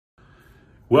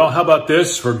Well, how about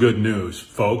this for good news,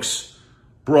 folks?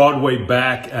 Broadway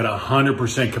back at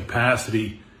 100%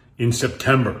 capacity in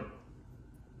September.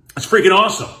 It's freaking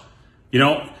awesome. You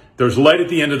know, there's light at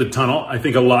the end of the tunnel. I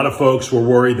think a lot of folks were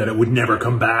worried that it would never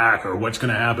come back or what's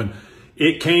going to happen.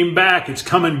 It came back. It's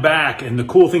coming back. And the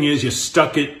cool thing is you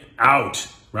stuck it out,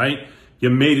 right? You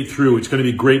made it through. It's going to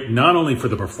be great not only for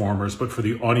the performers, but for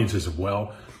the audiences as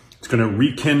well. It's going to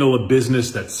rekindle a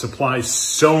business that supplies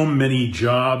so many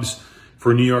jobs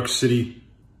for New York City.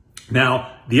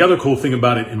 Now, the other cool thing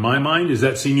about it in my mind is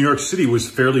that, see, New York City was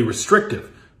fairly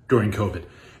restrictive during COVID.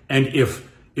 And if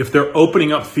they're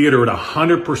opening up theater at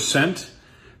 100%,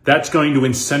 that's going to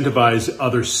incentivize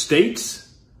other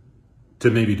states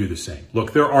to maybe do the same.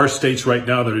 Look, there are states right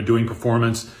now that are doing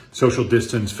performance, social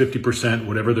distance, 50%,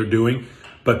 whatever they're doing.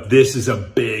 But this is a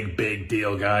big, big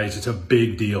deal, guys. It's a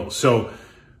big deal. So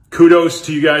kudos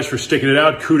to you guys for sticking it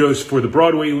out. Kudos for the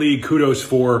Broadway League. Kudos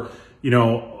for,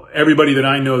 everybody that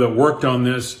I know that worked on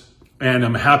this. And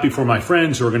I'm happy for my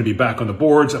friends who are going to be back on the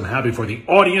boards. I'm happy for the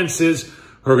audiences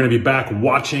who are going to be back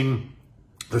watching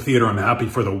the theater. I'm happy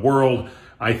for the world.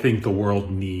 I think the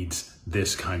world needs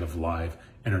this kind of live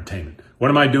entertainment. What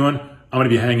am I doing? I'm going to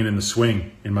be hanging in the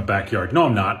swing in my backyard. No,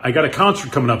 I'm not. I got a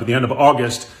concert coming up at the end of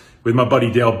August with my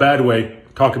buddy Dale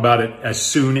Badway. Talk about it as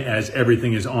soon as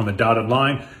everything is on the dotted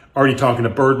line. Already talking to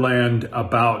Birdland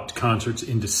about concerts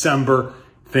in December.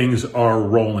 Things are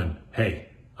rolling. Hey,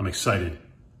 I'm excited.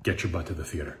 Get your butt to the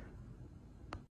theater.